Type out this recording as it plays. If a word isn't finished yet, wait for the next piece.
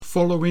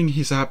Following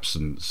his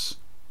absence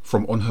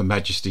from On Her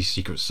Majesty's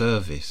Secret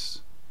Service,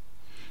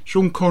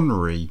 Sean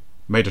Connery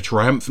made a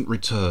triumphant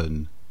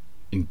return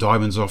in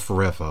Diamonds Are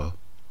Forever,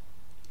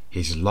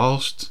 his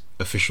last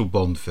official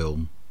Bond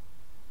film.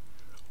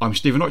 I'm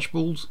Stephen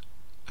Archibald,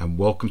 and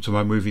welcome to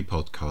my movie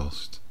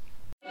podcast.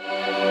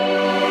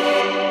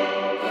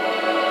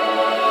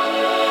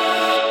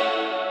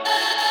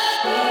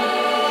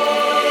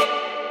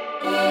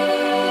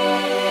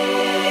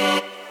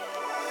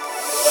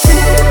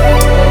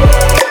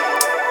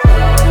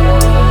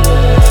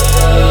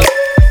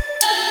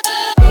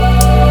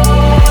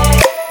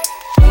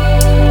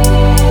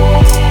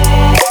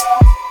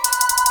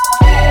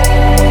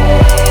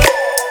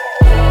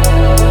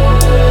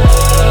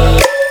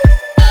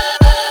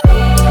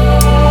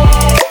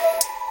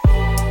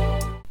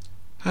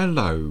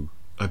 Hello,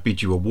 I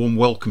bid you a warm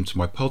welcome to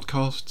my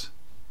podcast,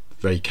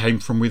 They Came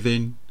From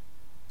Within,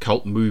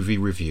 Cult Movie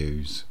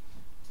Reviews.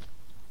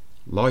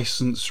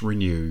 License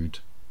renewed.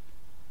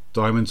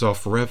 Diamonds Are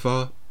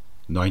Forever,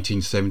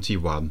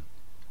 1971.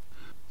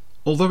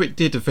 Although it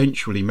did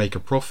eventually make a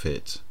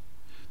profit,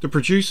 the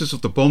producers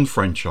of the Bond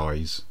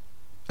franchise,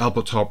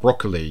 Albert R.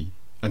 Broccoli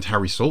and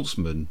Harry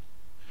Saltzman,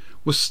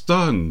 were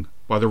stung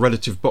by the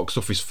relative box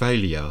office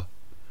failure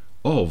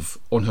of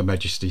On Her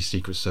Majesty's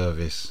Secret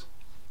Service.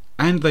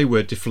 And they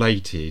were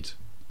deflated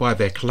by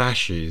their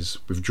clashes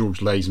with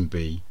George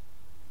Lazenby.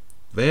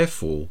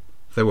 Therefore,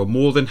 they were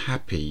more than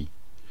happy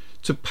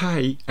to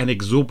pay an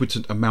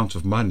exorbitant amount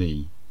of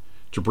money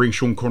to bring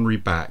Sean Connery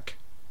back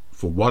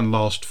for one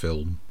last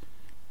film.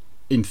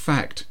 In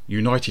fact,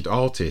 United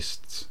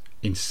Artists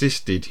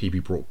insisted he be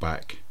brought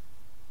back.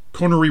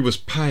 Connery was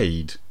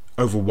paid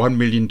over $1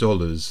 million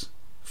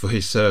for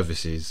his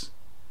services,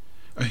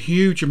 a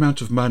huge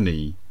amount of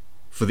money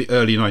for the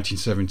early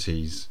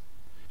 1970s.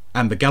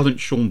 And the gallant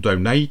Sean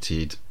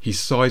donated his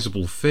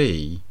sizable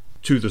fee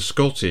to the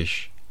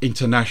Scottish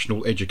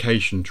International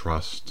Education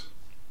Trust.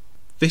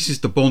 This is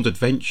the Bond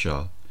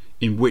adventure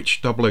in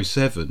which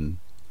 007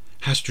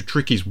 has to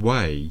trick his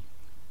way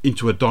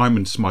into a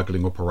diamond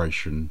smuggling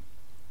operation,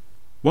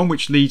 one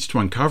which leads to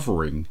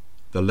uncovering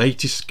the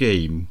latest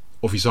scheme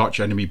of his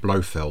archenemy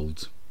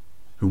Blofeld,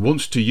 who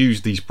wants to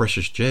use these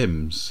precious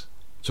gems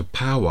to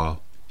power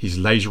his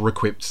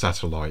laser-equipped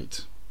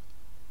satellite,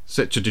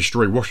 set to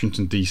destroy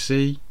Washington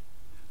DC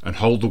and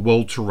hold the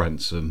world to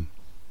ransom.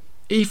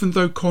 Even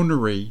though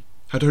Connery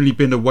had only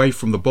been away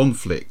from the Bond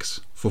flicks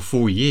for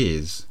 4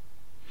 years,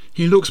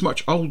 he looks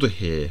much older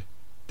here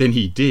than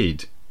he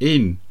did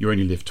in You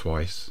Only Live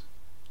Twice.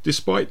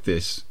 Despite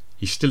this,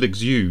 he still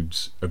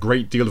exudes a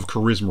great deal of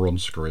charisma on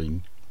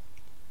screen,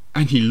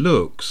 and he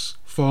looks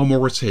far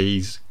more at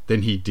ease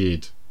than he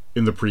did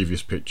in the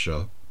previous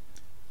picture.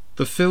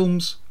 The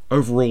film's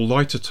overall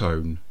lighter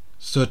tone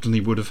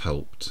certainly would have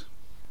helped.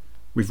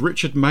 With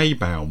Richard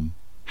Maybaum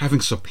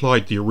having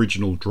supplied the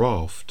original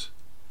draft,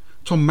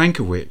 Tom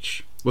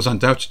Mankiewicz was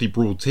undoubtedly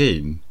brought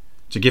in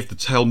to give the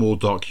tale more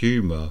dark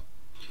humour,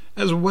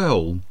 as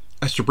well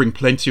as to bring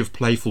plenty of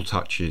playful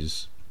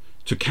touches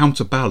to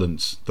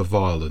counterbalance the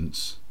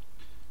violence.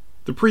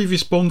 The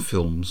previous Bond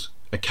films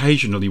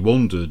occasionally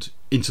wandered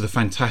into the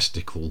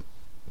fantastical,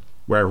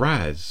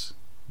 whereas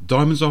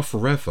Diamonds Are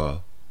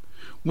Forever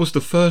was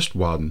the first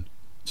one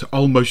to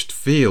almost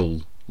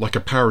feel like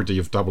a parody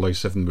of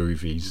 007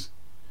 movies,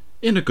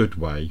 in a good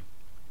way.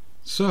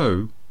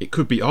 So, it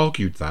could be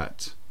argued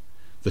that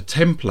the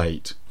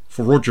template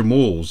for Roger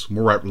Moore's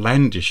more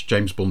outlandish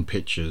James Bond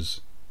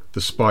pictures,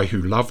 The Spy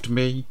Who Loved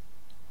Me,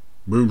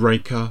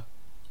 Moonraker,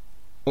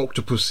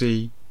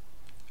 Octopussy,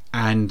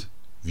 and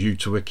View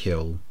to a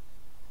Kill,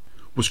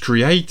 was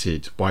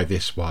created by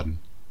this one,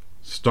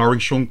 starring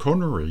Sean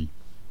Connery.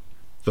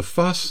 The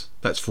fuss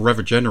that's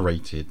forever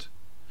generated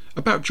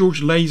about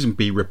George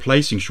Lazenby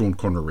replacing Sean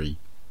Connery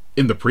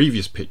in the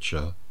previous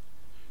picture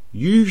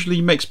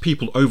usually makes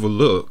people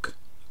overlook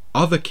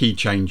other key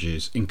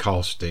changes in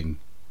casting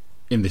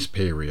in this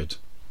period.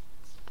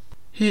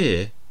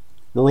 Here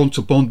we're on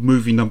to Bond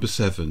movie number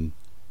 7,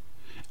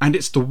 and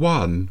it's the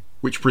one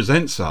which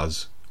presents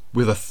us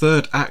with a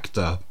third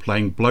actor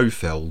playing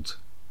Blofeld.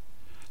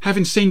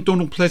 Having seen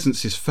Donald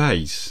Pleasance's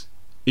face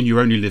in You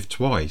Only Live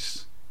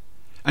Twice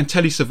and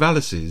Telly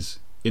Savalas's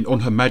in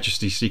On Her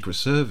Majesty's Secret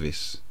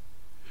Service,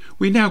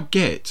 we now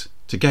get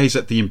to gaze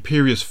at the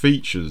imperious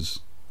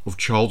features of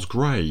Charles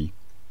Grey.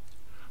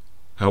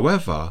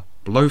 However,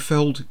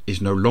 Blofeld is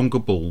no longer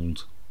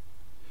bald.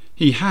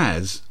 He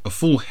has a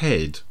full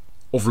head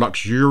of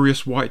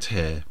luxurious white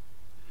hair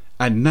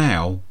and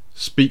now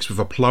speaks with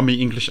a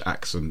plummy English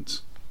accent.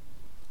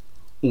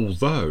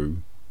 Although,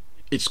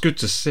 it's good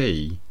to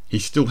see he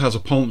still has a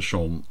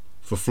penchant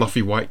for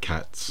fluffy white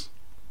cats.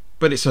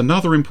 But it's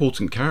another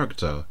important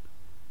character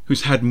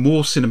who's had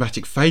more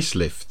cinematic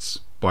facelifts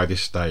by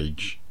this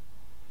stage,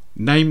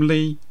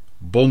 namely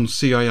Bond's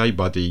CIA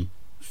buddy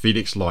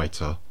Felix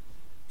Leiter.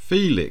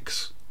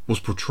 Felix was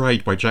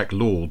portrayed by Jack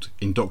Lord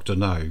in Dr.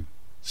 No,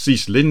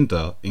 Cease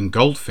Linder in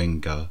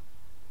Goldfinger,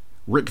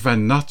 Rick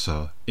Van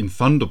Nutter in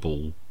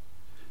Thunderball,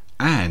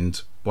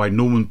 and by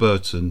Norman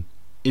Burton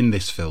in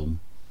this film.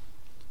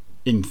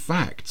 In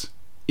fact,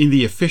 in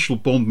the official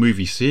Bond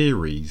movie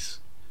series,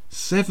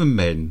 7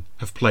 men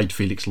have played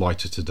Felix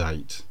Leiter to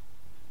date.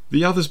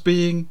 The others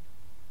being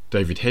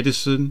David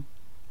Hedison,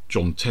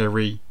 John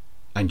Terry,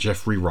 and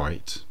Jeffrey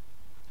Wright.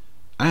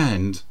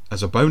 And,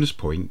 as a bonus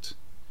point,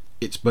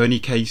 it's Bernie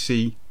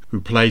Casey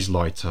who plays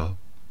Leiter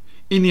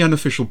in the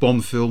unofficial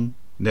Bond film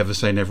Never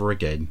Say Never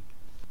Again.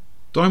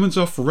 Diamonds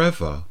Are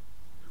Forever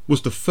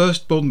was the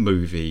first Bond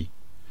movie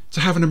to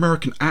have an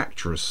American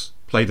actress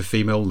play the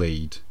female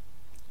lead.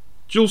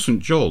 Jill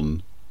St.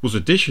 John was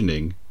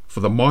auditioning for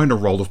the minor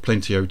role of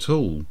Plenty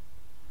O'Toole,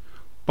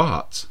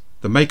 but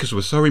the makers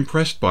were so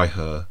impressed by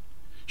her,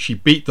 she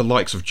beat the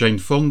likes of Jane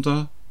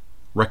Fonda,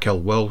 Raquel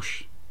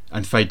Welch,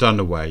 and Faye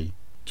Dunaway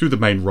to the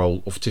main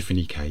role of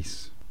Tiffany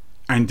Case.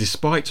 And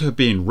despite her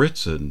being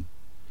written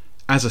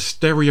as a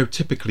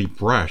stereotypically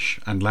brash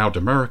and loud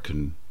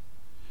American,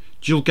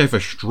 Jill gave a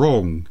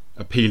strong,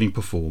 appealing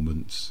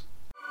performance.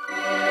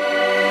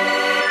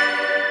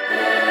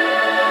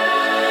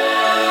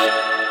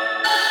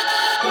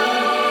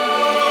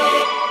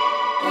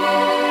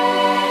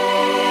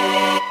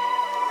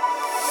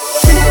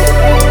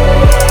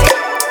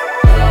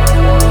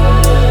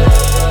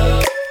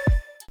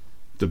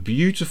 The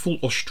beautiful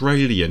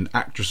Australian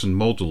actress and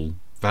model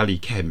Valley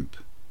Kemp,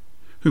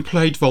 who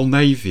played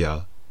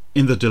Volnavia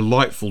in the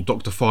delightful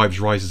Dr. Phibes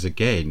Rises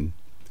Again,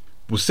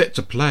 was set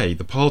to play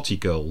the party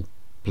girl,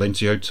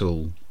 Plenty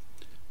O'Toole.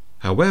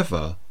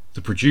 However,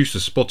 the producer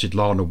spotted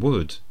Lana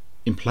Wood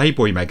in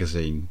Playboy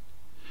magazine,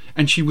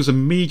 and she was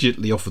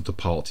immediately offered the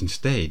part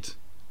instead.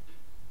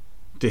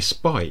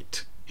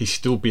 Despite his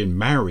still being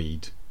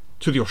married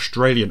to the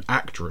Australian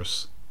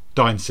actress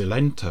Diane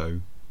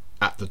Cilento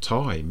at the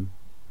time,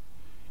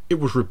 it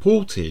was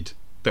reported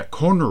that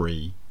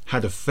Connery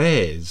had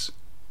affairs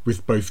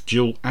with both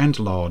Jill and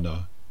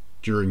Lana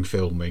during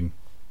filming.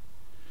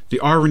 The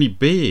irony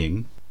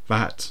being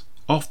that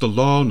after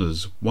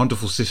Lana's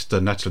wonderful sister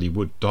Natalie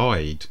Wood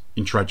died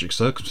in tragic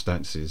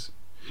circumstances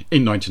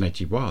in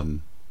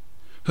 1981,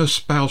 her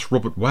spouse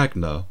Robert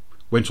Wagner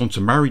went on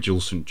to marry Jill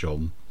St.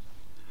 John.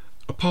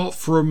 Apart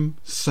from,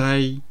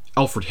 say,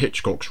 Alfred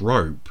Hitchcock's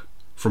Rope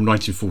from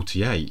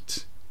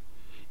 1948,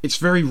 it's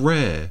very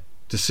rare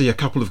to see a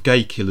couple of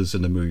gay killers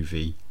in a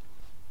movie.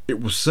 It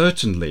was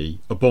certainly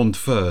a Bond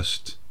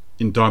first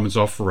in Diamonds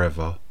Are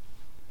Forever.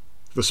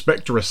 The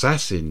Spectre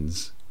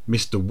assassins,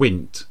 Mr.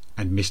 Wint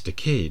and Mr.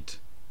 Kidd,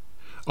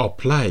 are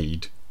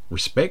played,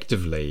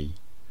 respectively,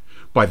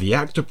 by the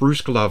actor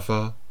Bruce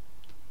Glover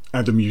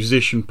and the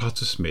musician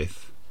Putter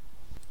Smith.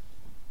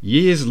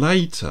 Years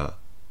later,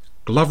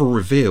 Glover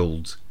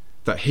revealed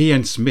that he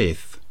and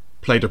Smith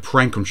played a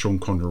prank on Sean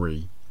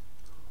Connery.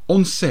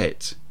 On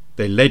set,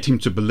 they led him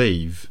to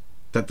believe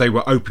that they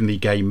were openly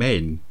gay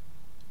men,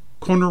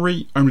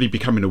 Connery only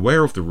becoming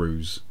aware of the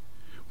ruse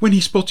when he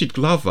spotted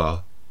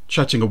Glover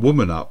chatting a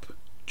woman up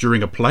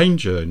during a plane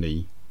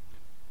journey.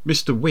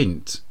 Mr.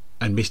 Wint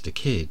and Mr.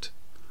 Kidd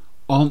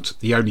aren't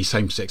the only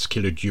same-sex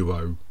killer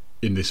duo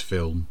in this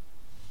film.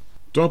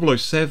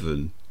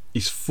 007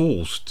 is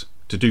forced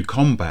to do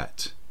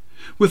combat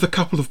with a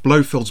couple of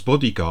Blofeld's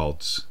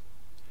bodyguards,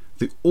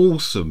 the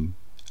awesome,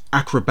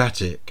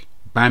 acrobatic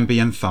Bambi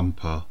and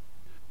Thumper,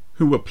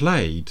 who were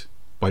played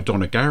by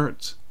Donna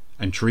Garrett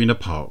and Trina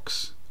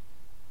Parks.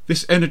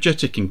 This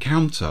energetic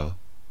encounter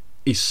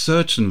is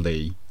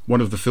certainly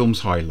one of the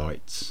film's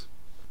highlights.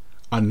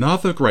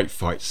 Another great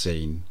fight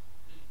scene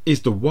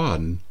is the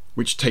one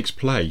which takes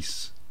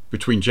place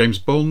between James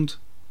Bond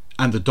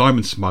and the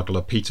diamond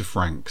smuggler Peter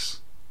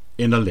Franks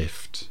in a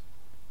lift.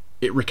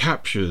 It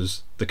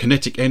recaptures the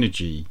kinetic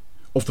energy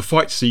of the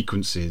fight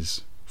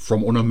sequences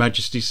from On Her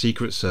Majesty's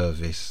Secret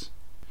Service.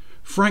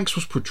 Franks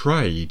was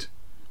portrayed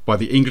by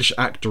the English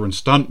actor and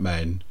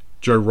stuntman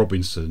Joe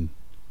Robinson.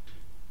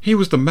 He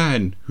was the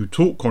man who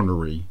taught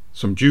Connery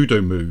some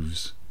judo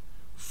moves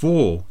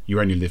for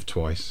You Only Live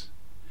Twice,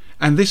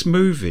 and this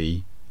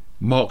movie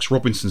marks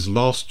Robinson's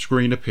last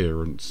screen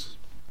appearance.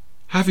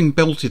 Having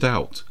belted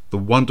out the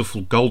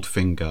wonderful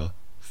Goldfinger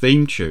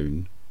theme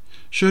tune,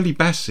 Shirley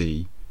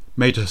Bassey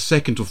made her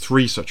second of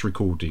 3 such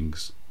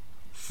recordings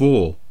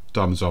for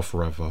Diamonds Are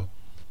Forever.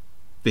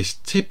 This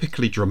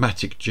typically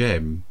dramatic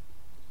gem,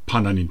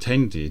 pun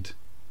unintended,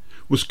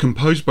 was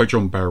composed by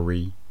John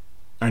Barry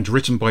and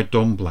written by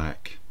Don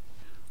Black.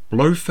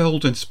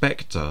 Blofeld and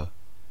Spectre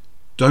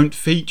don't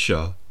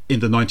feature in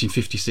the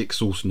 1956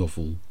 source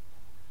novel,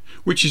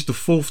 which is the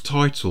 4th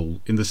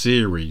title in the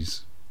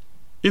series.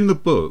 In the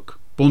book,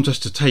 Bond has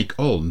to take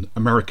on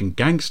American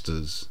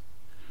gangsters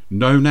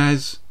known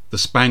as the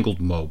Spangled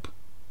Mob,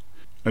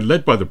 and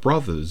led by the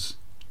brothers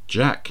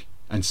Jack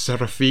and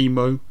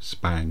Serafimo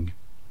Spang.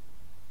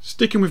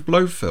 Sticking with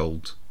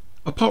Blofeld,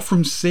 apart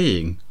from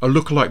seeing a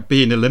lookalike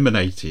being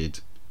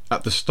eliminated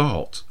at the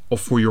start of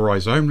For Your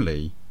Eyes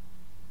Only,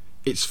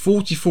 it's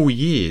 44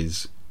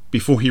 years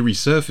before he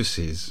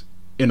resurfaces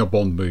in a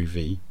Bond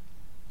movie.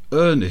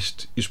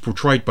 Ernest is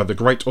portrayed by the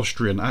great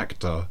Austrian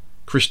actor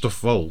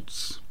Christoph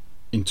Waltz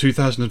in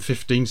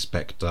 2015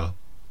 Spectre,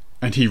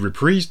 and he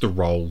reprised the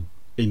role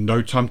in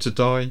No Time to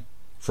Die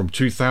from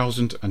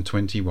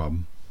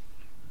 2021.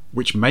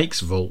 which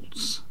makes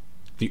Waltz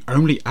the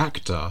only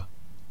actor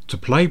to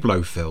play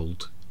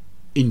Blofeld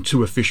in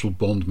 2 official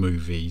Bond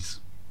movies.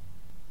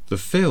 The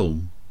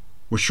film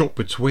was shot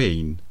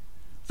between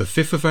the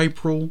 5th of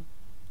April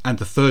and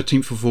the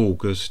 13th of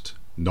August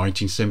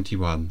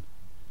 1971.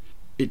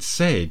 It's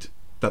said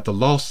that the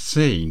last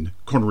scene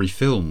Connery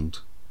filmed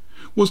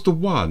was the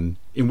one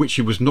in which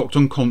he was knocked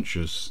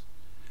unconscious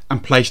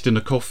and placed in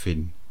a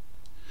coffin.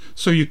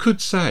 So you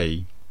could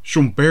say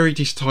Sean buried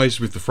his ties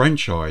with the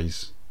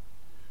franchise,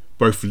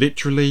 both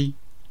literally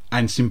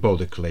and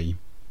symbolically.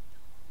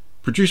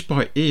 Produced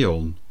by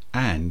Eon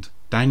and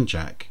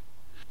Danjak,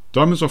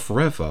 Diamonds Are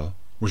Forever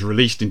was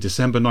released in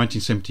December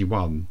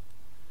 1971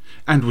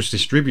 and was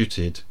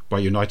distributed by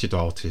United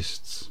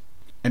Artists,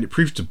 and it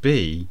proved to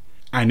be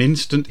an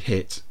instant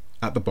hit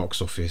at the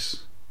box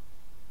office.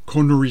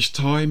 Connery's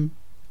time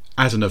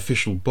as an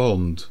official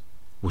Bond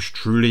was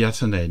truly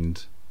at an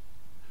end.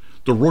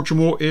 The Roger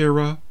Moore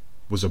era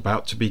was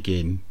about to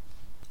begin.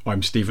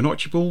 I'm Stephen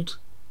Archibald,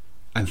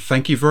 and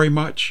thank you very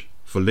much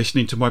for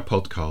listening to my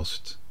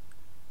podcast.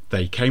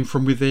 They Came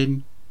From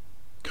Within,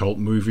 Cult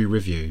Movie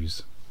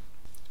Reviews.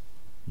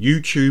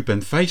 YouTube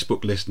and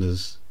Facebook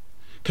listeners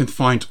can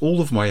find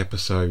all of my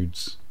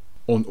episodes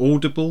on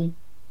Audible,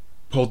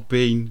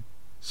 Podbean,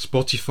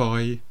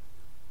 Spotify,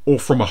 or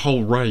from a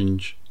whole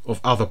range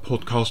of other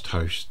podcast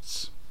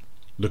hosts.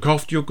 Look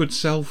after your good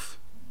self,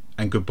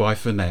 and goodbye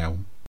for now.